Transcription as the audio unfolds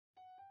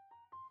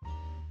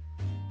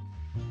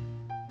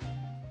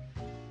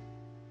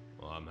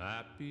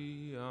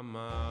happy on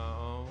my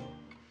own,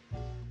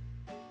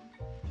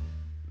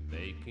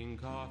 making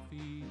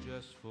coffee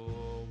just for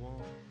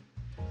one,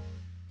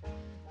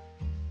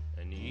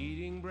 and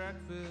eating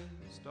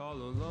breakfast all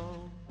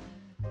alone.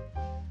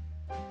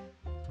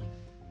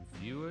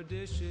 Fewer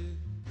dishes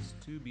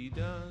to be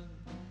done.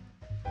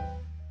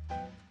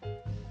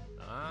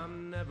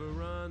 I'm never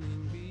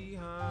running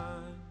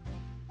behind.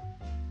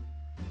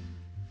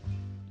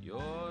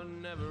 You're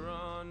never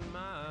on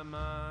my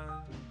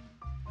mind.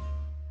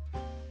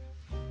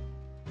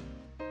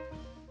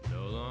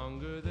 No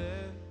longer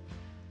there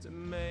to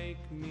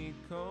make me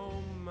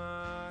comb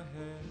my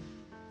hair,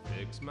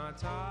 fix my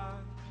tie,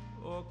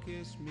 or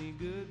kiss me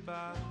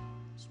goodbye.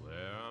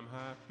 Swear I'm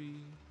happy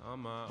on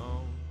my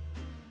own.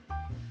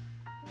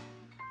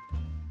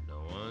 No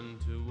one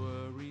to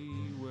worry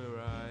where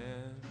I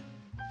am,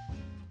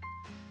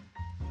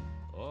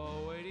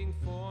 or waiting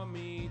for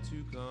me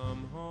to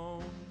come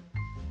home.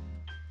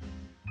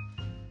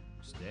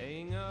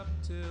 Staying up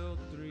till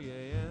 3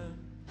 a.m.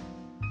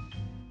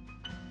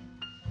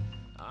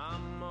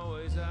 I'm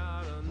always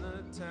out on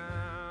the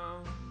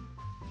town.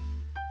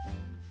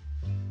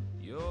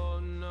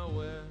 You're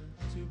nowhere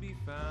to be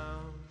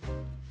found.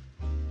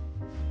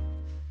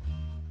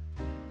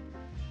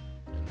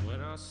 And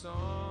when our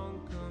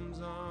song comes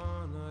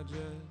on, I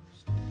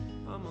just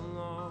hum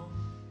along,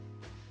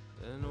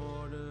 then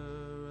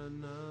order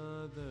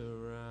another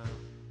round.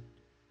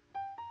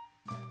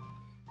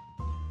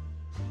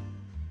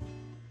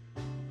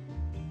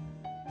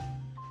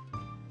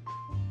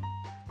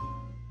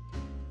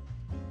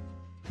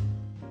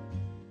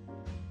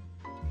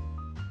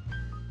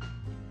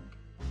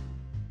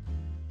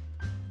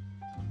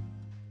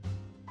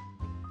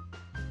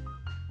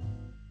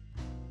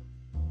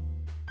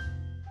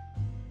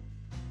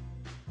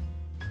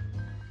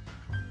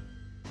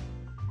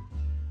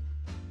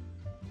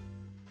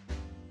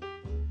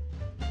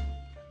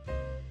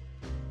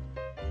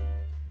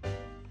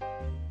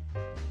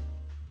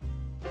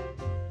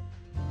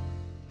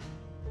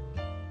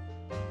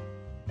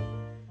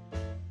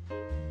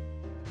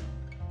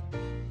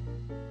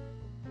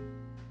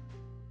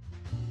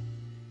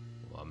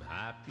 I'm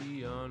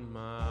happy on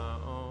my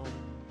own,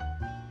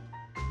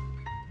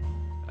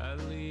 at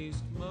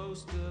least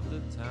most of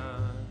the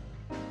time.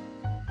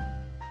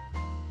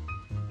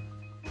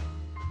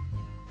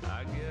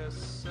 I guess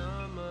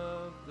some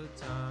of the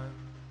time,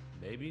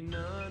 maybe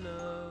none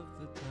of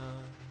the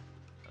time.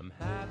 I'm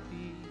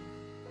happy,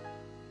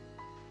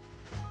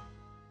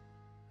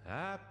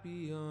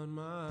 happy on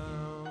my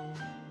own.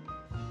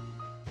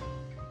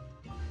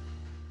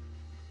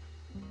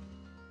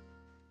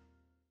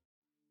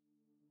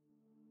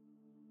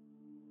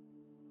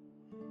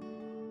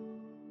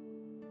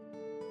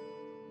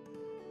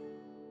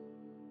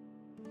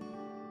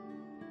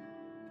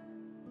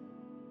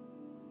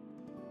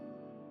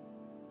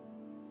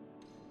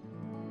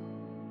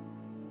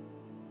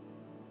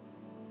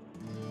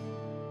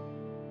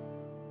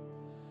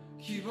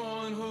 Keep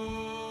on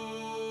holding,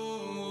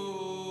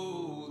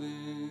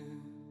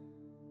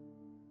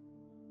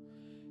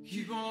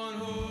 keep on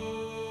holding,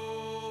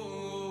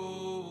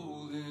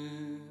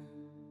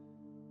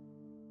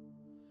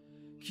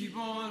 keep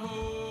on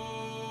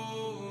holding,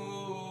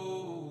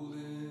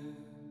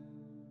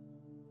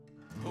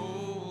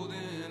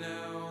 holding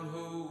out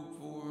hope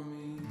for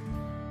me.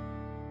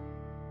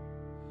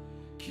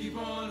 Keep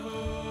on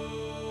holding,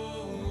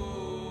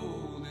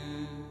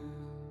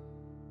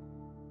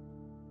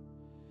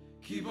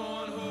 keep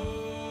on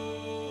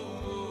holding,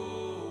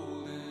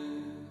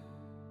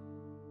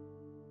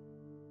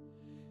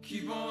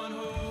 keep on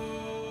holding,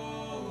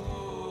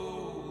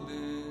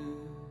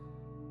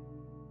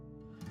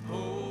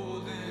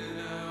 holding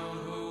out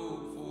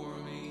hope for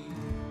me.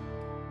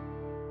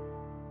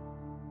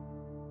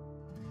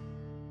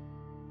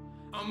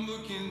 I'm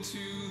looking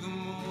to the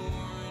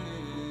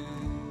morning,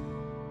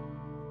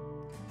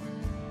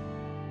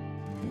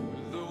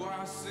 though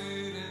I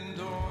sit in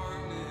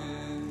darkness,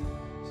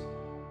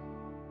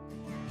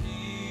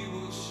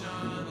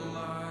 shine a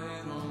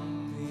light on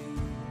me.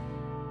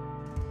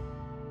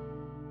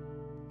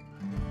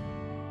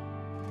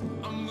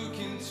 I'm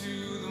looking to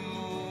the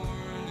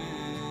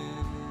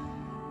morning,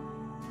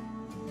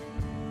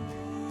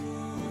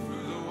 for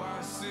though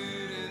I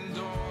sit in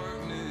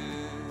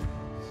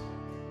darkness,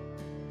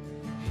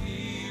 He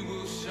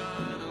will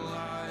shine a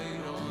light.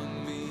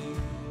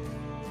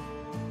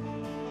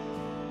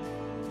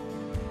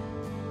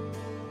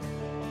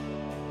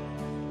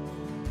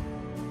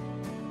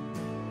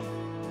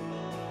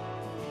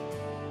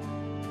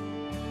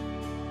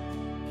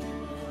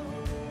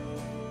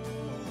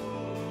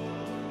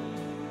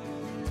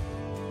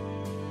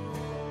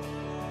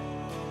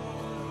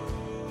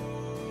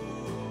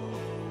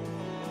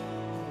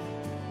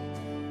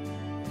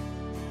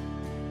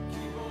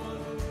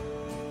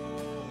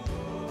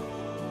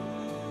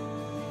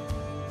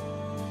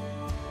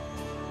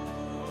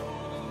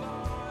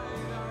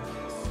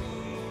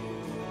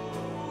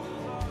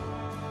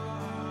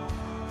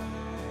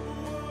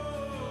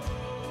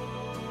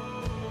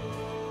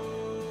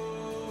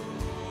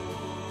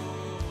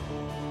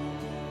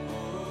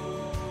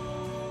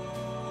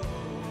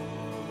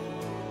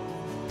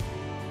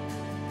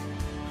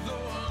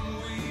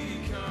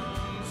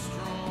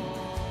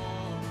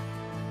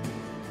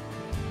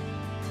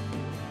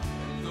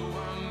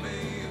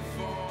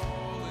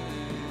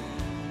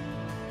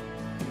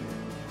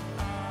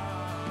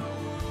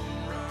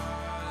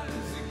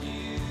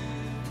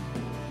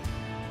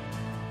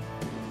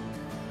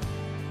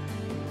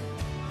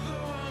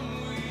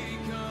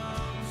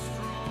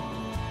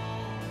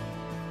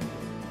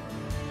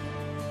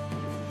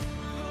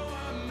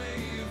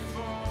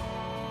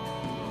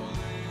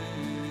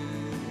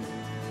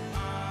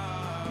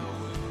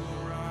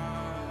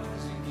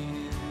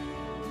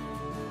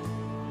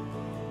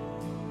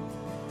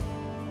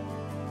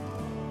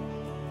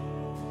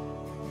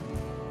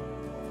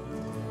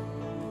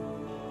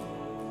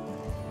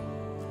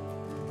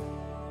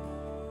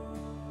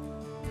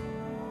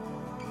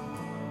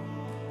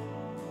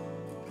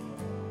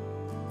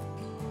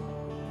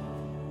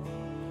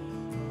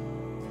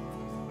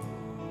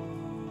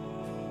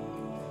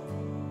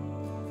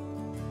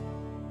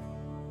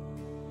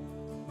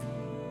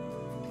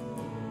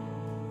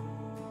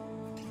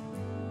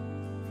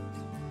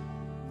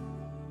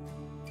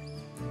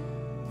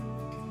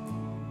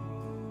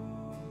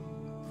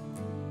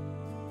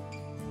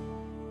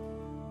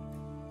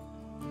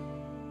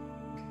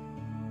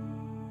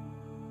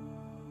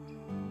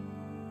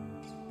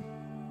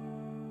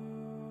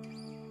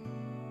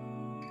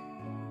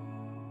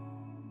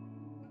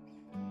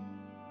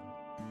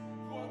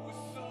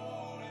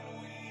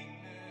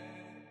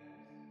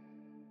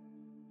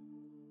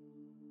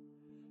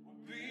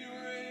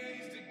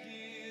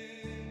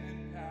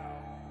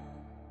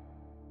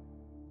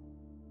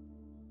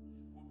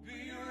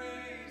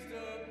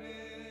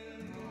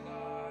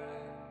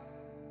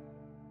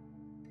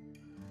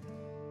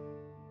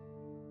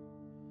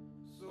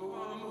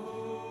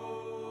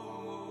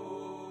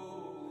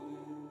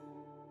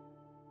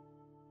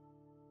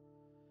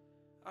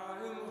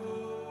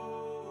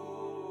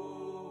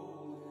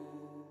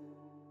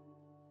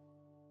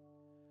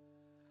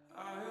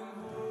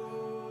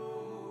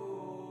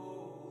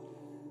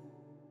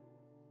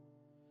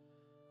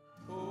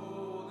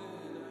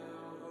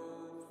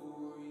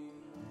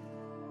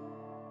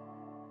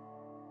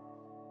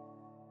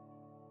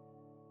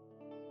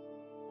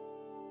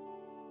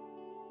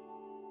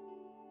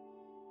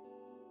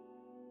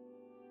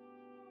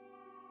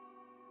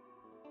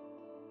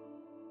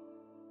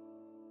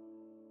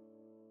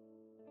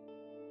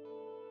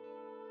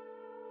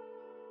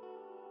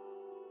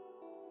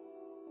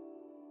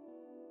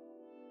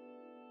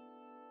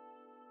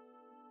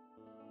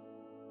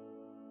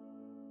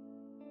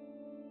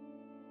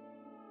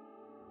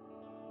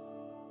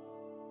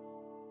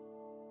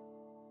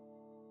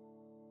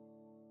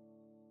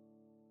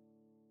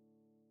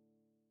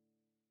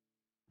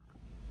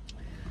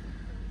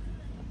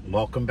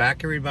 Welcome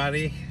back,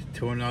 everybody,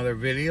 to another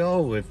video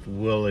with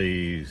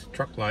Willie's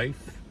Truck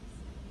Life.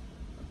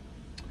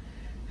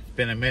 It's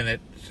been a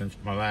minute since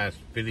my last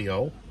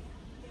video.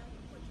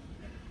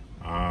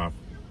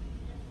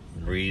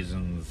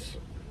 Reasons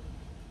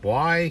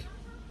why.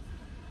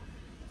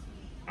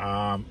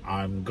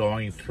 I'm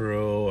going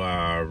through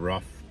a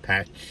rough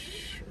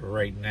patch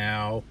right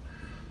now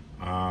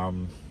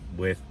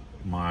with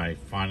my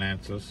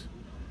finances.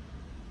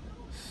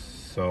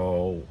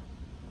 So,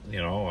 you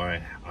know,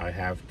 I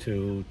have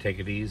to take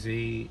it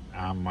easy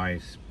on my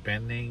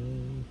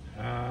spending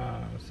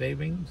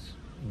savings,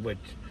 which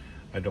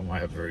I don't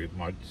have very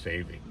much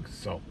savings.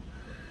 So,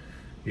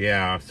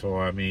 yeah, so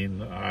I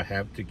mean, I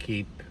have to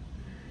keep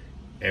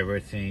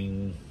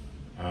everything,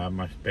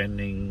 my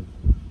spending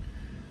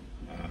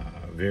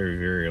very,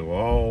 very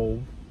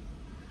low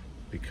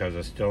because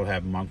I still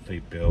have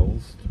monthly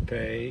bills to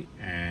pay,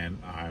 and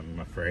I'm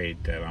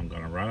afraid that I'm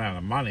going to run out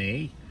of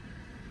money.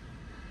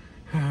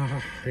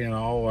 You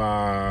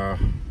know,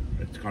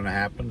 it's going to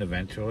happen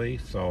eventually,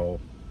 so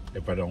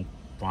if I don't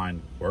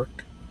find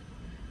work.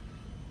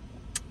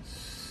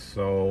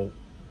 So,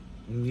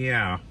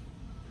 yeah,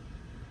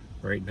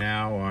 right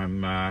now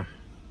I'm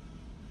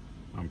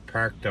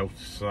parked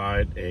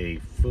outside a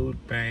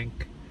food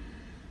bank.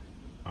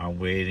 I'm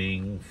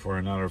waiting for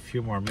another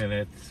few more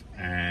minutes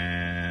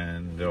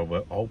and they'll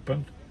be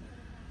open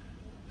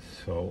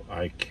so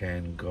I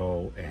can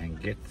go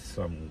and get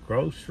some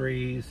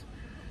groceries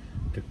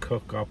to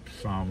cook up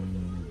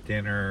some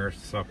dinner,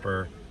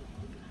 supper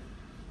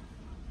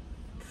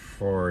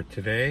for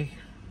today.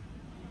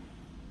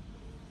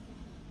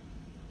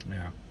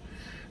 Yeah.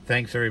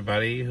 Thanks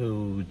everybody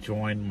who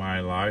joined my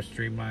live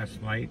stream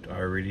last night. I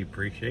really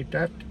appreciate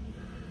that.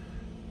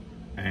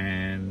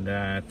 And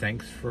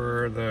thanks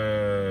for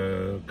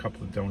the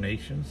couple of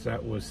donations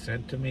that was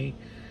sent to me.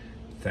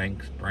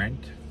 Thanks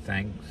Brent,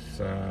 thanks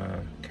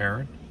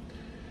Karen,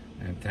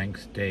 and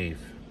thanks Dave.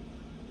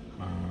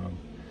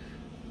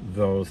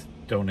 Those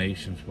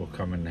donations will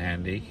come in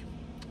handy.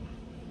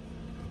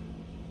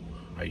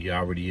 I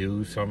already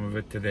used some of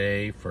it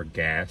today for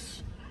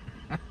gas.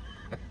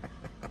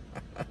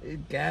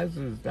 Gas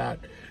is not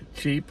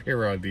cheap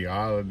here on the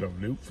island of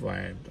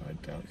Newfoundland, I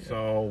tell you.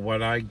 So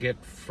what I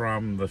get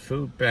from the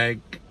food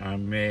bank, I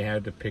may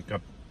have to pick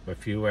up a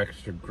few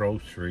extra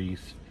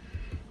groceries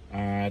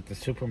at the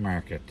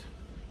supermarket.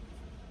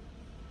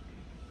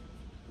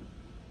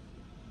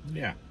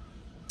 Yeah.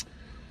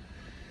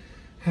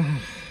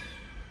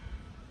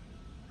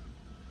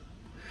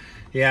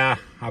 Yeah,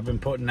 I've been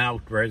putting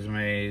out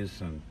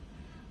resumes and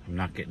I'm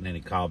not getting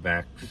any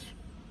callbacks.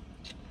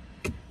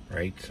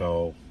 Right,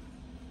 so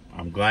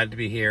I'm glad to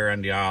be here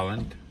on the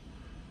island.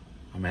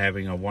 I'm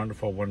having a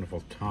wonderful,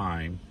 wonderful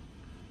time.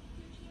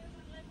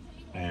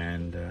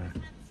 And,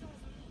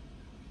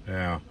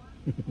 yeah.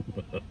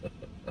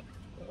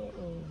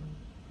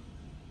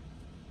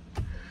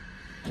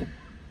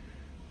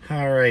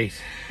 All right.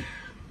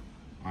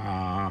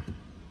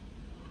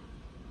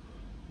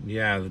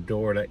 Yeah, the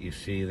door that you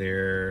see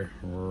there,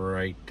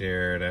 right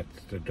there,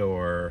 that's the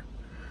door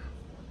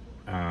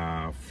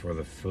for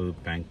the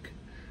food bank.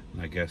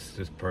 I guess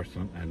this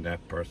person and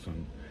that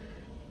person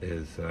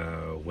is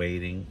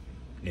waiting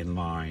in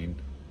line,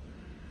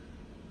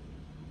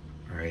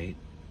 right?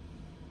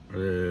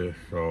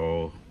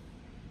 So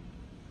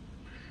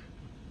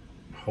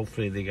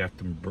hopefully they got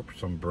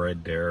some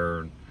bread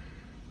there.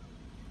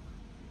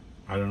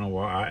 I don't know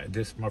why.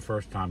 This is my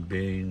first time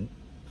being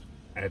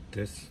at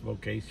this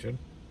location,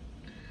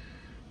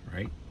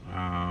 right?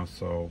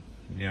 So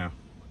yeah,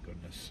 my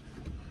goodness,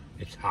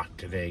 it's hot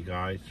today,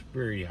 guys.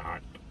 Very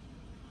hot.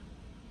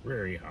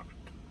 Very hot.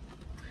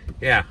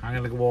 Yeah, I'm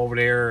gonna go over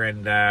there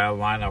and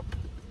line up.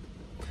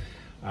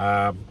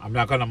 I'm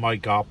not gonna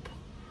mic up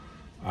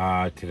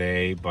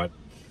today, but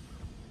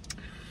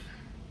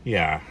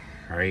yeah,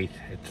 right.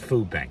 It's a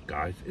food bank,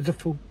 guys. It's a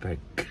food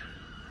bank.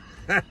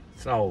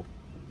 So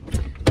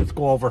let's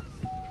go over.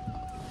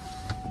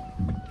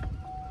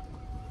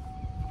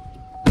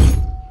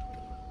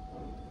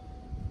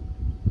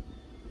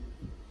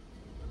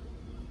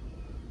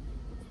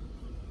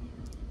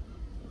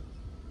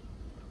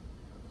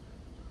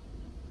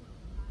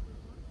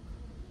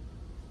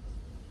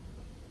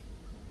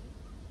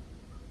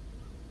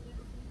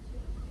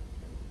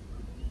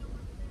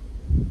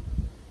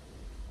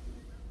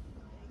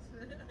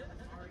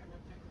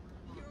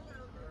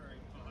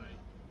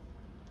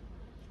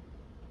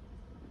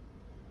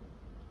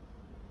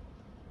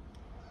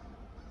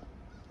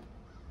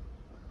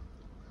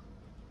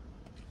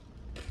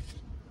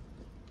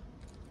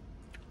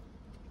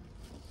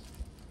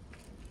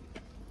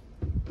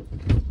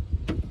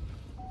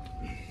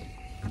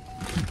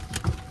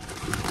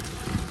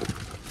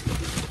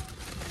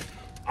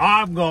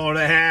 I'm going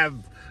to have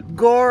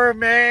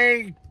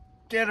gourmet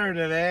dinner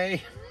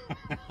today.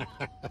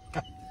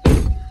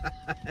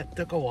 It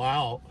took a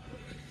while.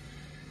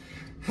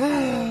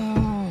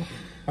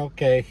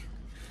 Okay.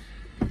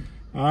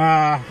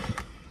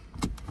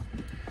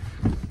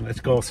 Let's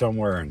go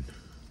somewhere and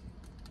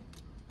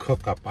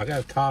cook up. I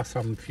gotta toss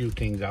some few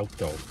things out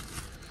though.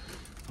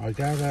 I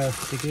got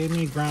they gave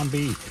me ground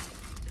beef.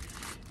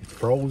 It's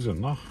frozen,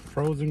 no?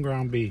 Frozen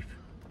ground beef.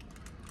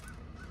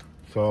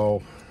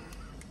 So,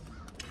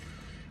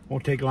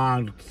 won't take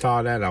long to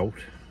thaw that out.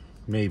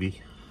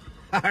 Maybe.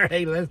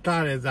 Alright, let's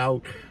thaw this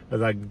out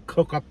as I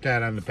cook up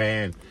that on the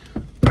pan.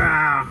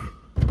 Ah.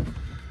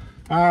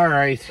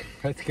 Alright,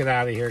 let's get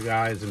out of here,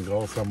 guys, and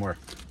go somewhere.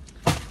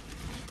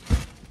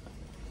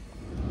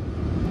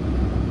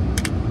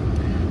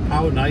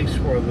 How nice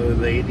were the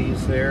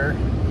ladies there?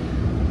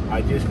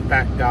 I just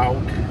backed out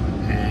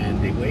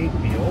and they waved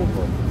me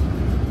over.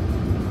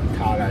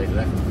 Thought I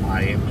left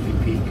my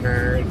MCP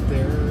card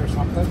there or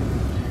something.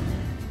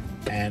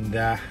 And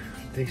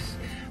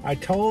I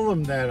told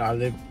them that I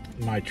lived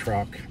in my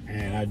truck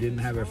and I didn't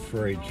have a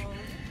fridge.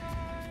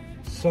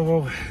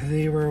 So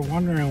they were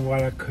wondering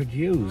what I could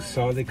use.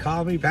 So they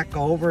called me back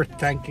over.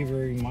 Thank you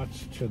very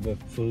much to the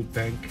food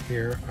bank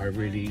here. I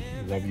really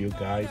love you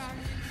guys.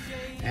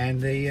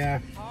 And they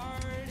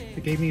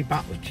gave me a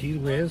bottle of Cheez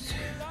Whiz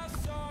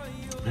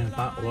and a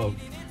bottle of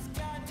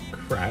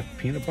Kraft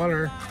peanut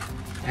butter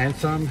and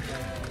some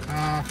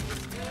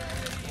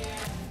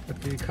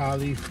what do you call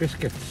these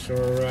biscuits, or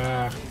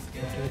what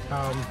do they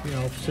call them, you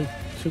know, soup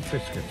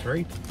biscuits,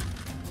 right?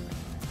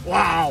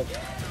 Wow,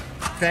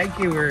 thank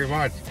you very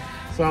much.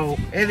 So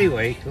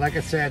anyway, like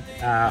I said,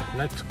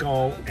 let's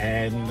go.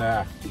 And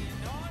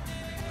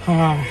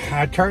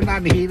I turned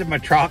on the heat of my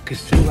truck.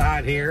 It's too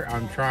hot here.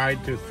 I'm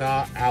trying to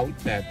thaw out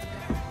that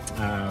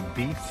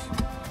beef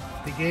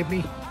they gave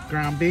me,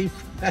 ground beef.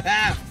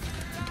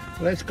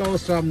 Let's go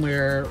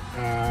somewhere.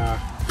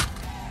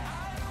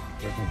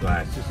 Where's my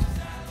glasses?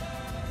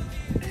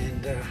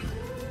 And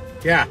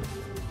yeah,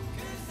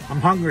 I'm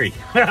hungry.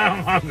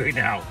 I'm hungry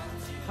now.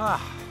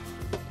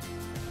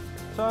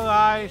 So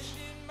guys,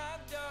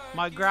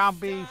 my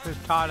ground beef is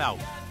thawed out.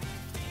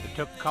 It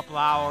took a couple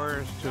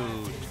hours to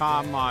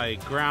thaw my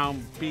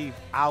ground beef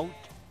out,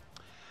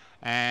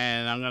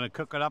 and I'm gonna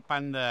cook it up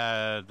on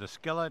the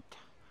skillet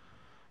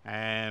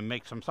and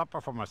make some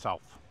supper for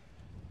myself.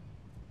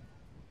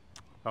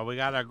 So we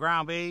got our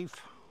ground beef.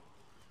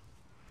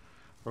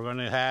 We're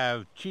gonna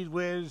have Cheez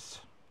Whiz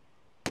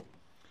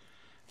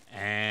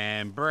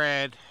and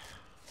bread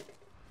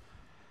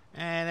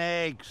and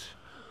eggs.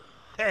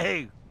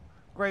 Hey,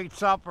 great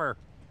supper.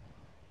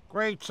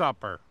 Great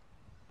supper.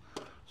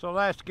 So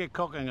let's get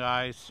cooking,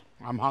 guys.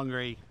 I'm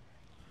hungry.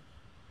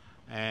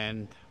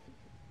 And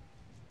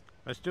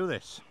let's do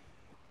this.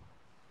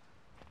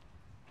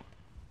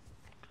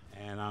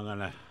 And I'm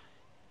gonna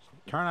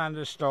turn on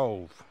the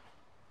stove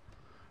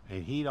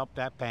and heat up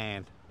that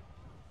pan.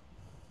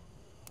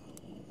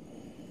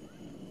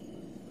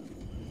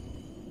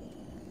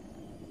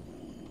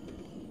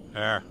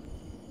 There.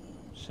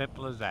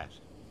 Simple as that.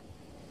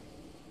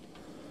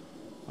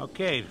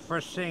 Okay, the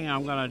first thing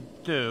I'm gonna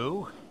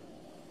do,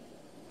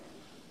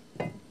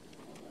 I'm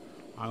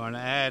gonna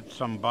add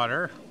some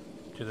butter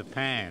to the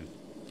pan.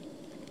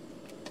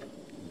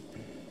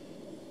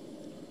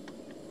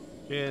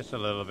 Just a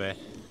little bit.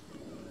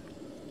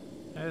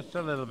 Just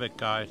a little bit,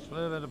 guys. A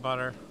little bit of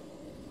butter.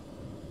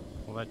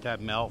 We'll let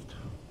that melt.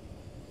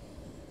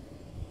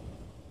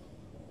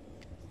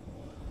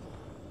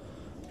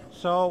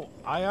 So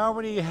I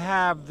already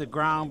have the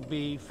ground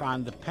beef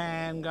on the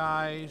pan,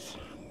 guys.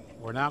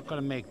 We're not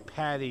going to make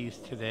patties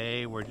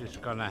today. We're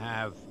just going to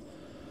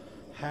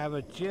have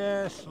it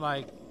just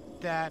like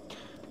that.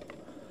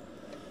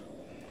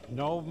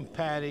 No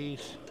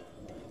patties,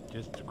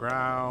 just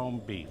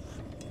ground beef.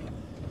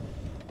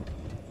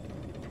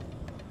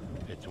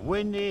 It's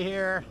windy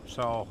here,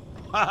 so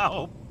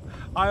I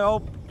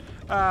hope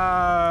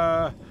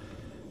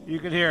you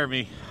can hear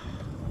me.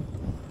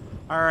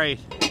 All right.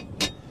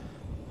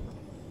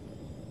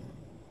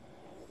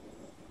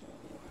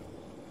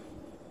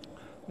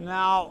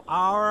 Now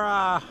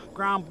our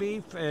ground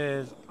beef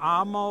is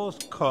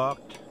almost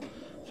cooked.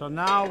 So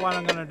now what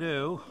I'm going to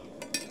do,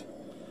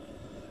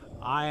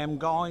 I am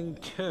going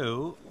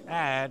to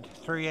add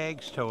 3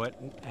 eggs to it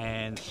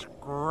and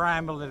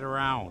scramble it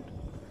around.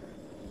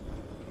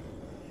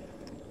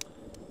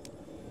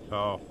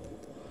 So,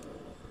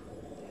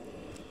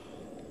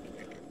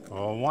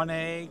 1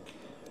 egg.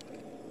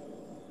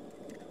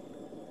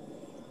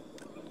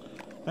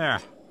 There.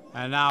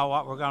 And now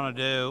what we're going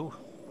to do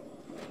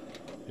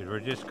is we're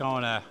just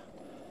going to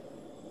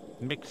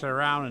mix it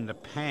around in the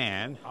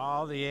pan,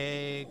 all the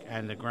egg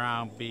and the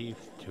ground beef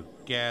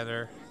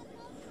together,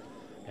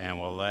 and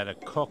we'll let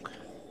it cook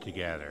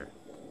together.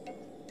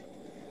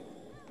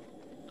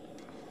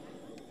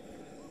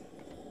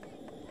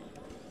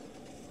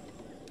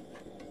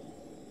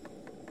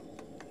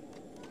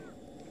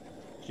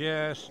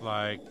 Just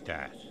like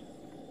that.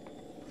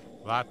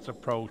 Lots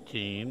of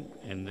protein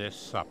in this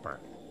supper.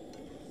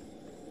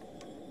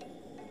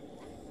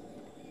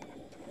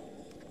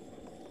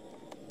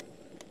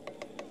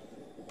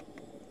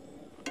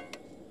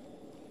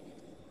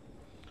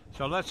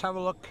 So let's have a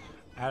look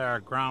at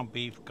our ground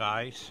beef,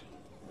 guys.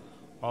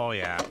 Oh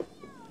yeah,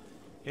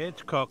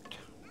 it's cooked.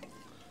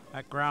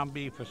 That ground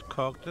beef is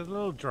cooked. It's a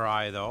little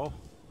dry though,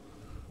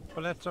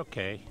 but that's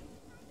okay.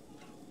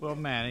 We'll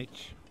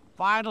manage.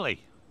 finally,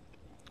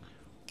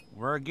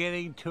 we're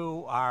getting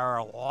to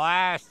our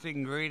last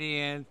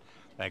ingredient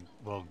that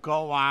will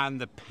go on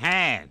the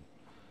pan.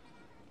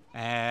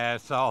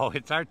 So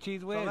it's our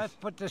Cheez Whiz. So let's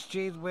put this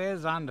Cheez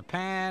Whiz on the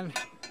pan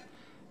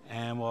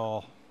and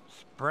we'll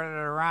spread it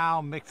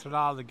around, mix it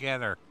all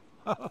together.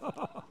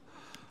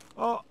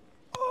 Oh,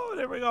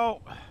 there we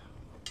go.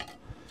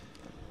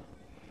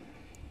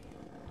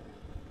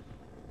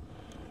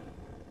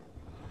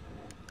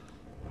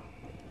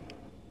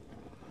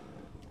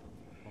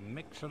 We'll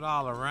mix it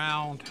all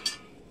around.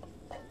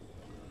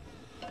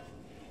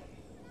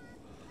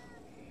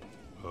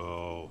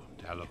 Oh,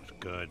 that looks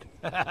good.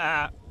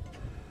 That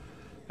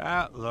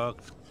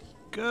looks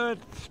good.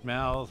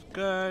 Smells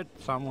good.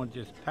 Someone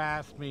just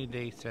passed me.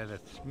 They said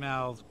it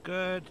smells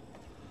good.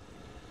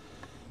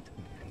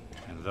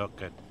 And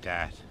look at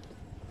that.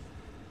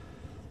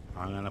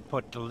 I'm going to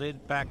put the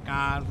lid back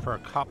on for a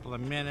couple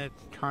of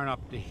minutes. Turn up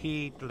the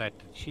heat. Let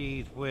the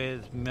Cheez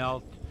Whiz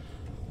melt.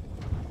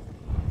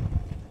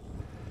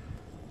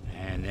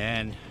 And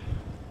then...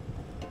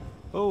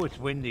 oh, it's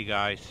windy,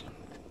 guys.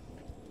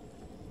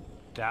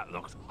 That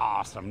looks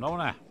awesome, don't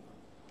it?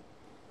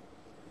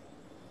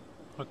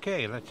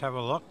 Okay, let's have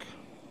a look.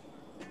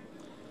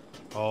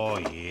 Oh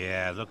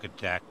yeah, look at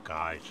that,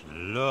 guys.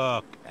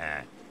 Look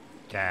at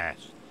that.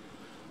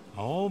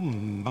 Oh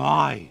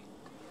my.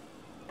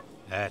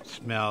 That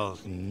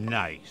smells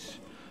nice.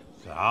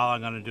 So all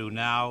I'm going to do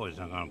now is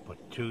I'm going to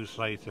put 2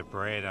 slices of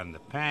bread on the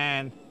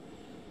pan.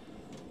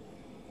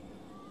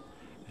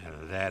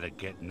 And let it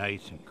get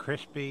nice and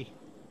crispy.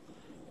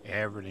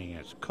 Everything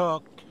is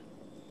cooked.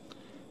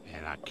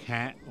 And I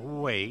can't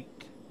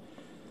wait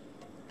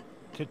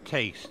to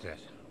taste it.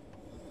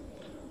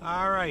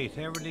 Alright,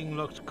 everything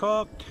looks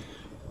cooked.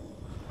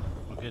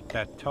 We'll get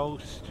that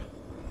toast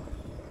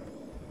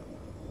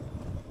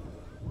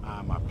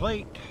on my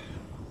plate.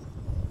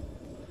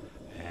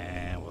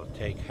 And we'll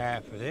take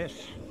half of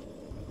this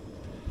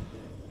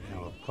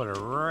and we'll put it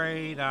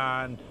right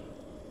on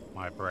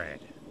my bread.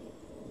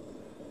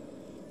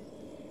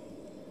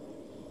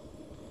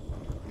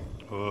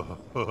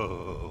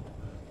 Oh,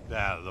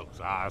 that looks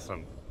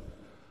awesome.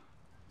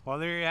 Well,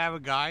 there you have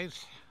it,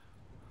 guys.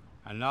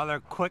 Another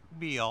quick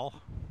meal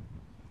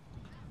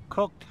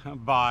cooked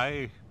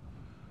by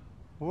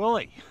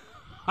Willie.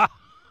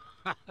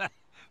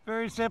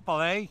 Very simple,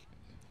 eh?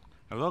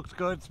 It looks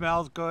good,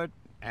 smells good,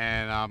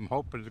 and I'm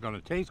hoping it's going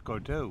to taste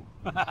good too.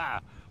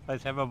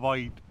 Let's have a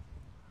bite.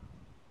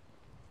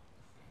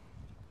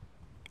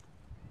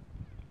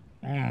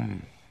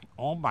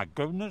 Oh my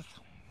goodness.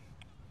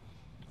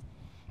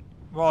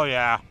 Oh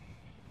yeah,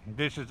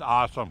 this is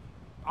awesome.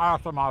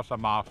 Awesome,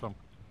 awesome, awesome.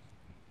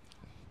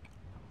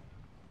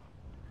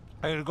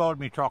 I gotta go to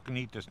my truck and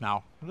eat this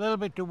now. A little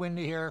bit too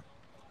windy here.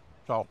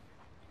 So,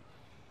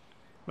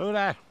 look at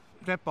that.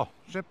 Simple.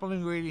 Simple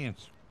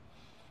ingredients.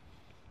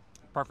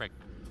 Perfect.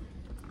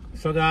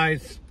 So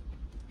guys,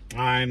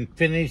 I'm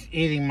finished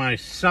eating my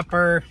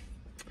supper.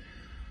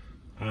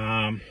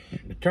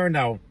 It turned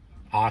out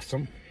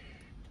awesome.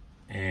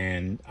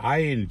 And I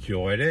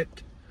enjoyed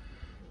it.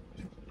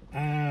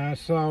 Yeah.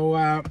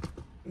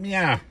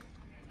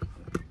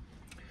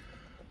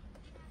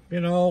 You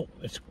know,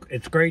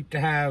 it's great to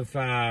have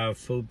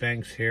food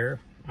banks here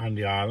on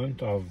the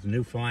island of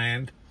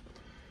Newfoundland.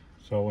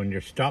 So when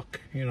you're stuck,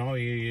 you know,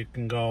 you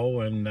can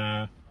go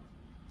and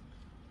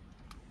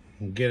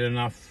get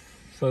enough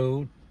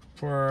food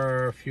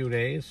for a few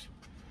days.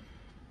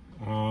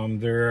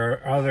 There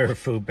are other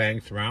food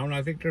banks around.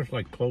 I think there's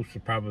like close to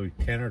probably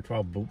 10 or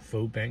 12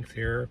 food banks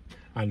here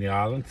on the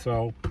island.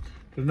 So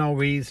there's no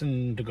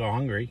reason to go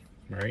hungry,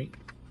 right?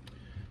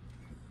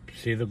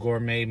 See the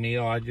gourmet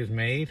meal I just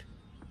made?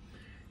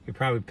 You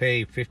probably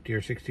pay $50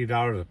 or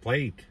 $60 a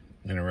plate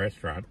in a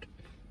restaurant.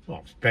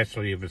 Well,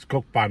 especially if it's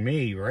cooked by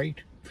me, right?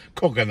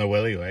 Cooking the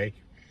Willie way.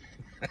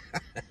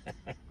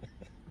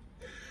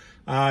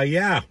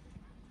 Yeah.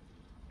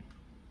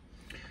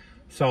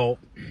 So,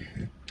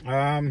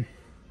 putting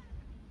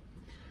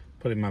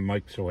my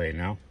mics away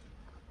now.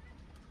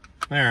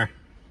 There.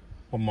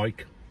 One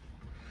mic.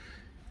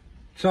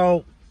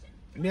 So,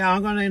 yeah,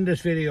 I'm going to end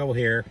this video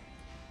here.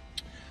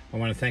 I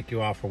want to thank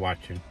you all for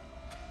watching.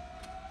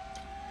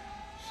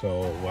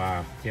 So,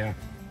 yeah.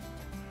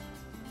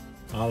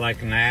 All I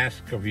can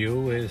ask of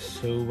you is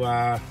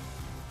to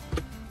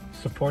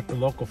support the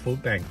local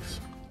food banks.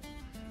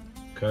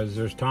 Because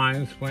there's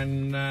times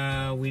when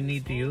we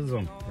need to use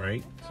them,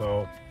 right?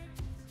 So,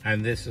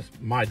 and this is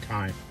my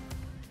time.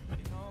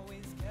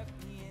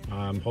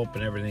 I'm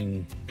hoping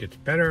everything gets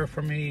better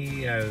for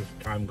me as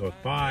time goes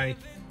by.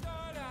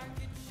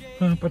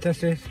 But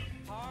that's it.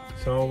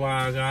 So,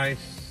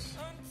 guys,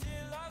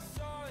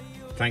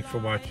 thanks for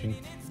watching.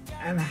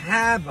 And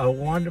have a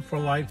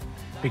wonderful life,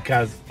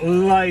 because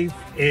life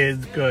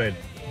is good.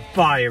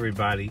 Bye,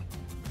 everybody.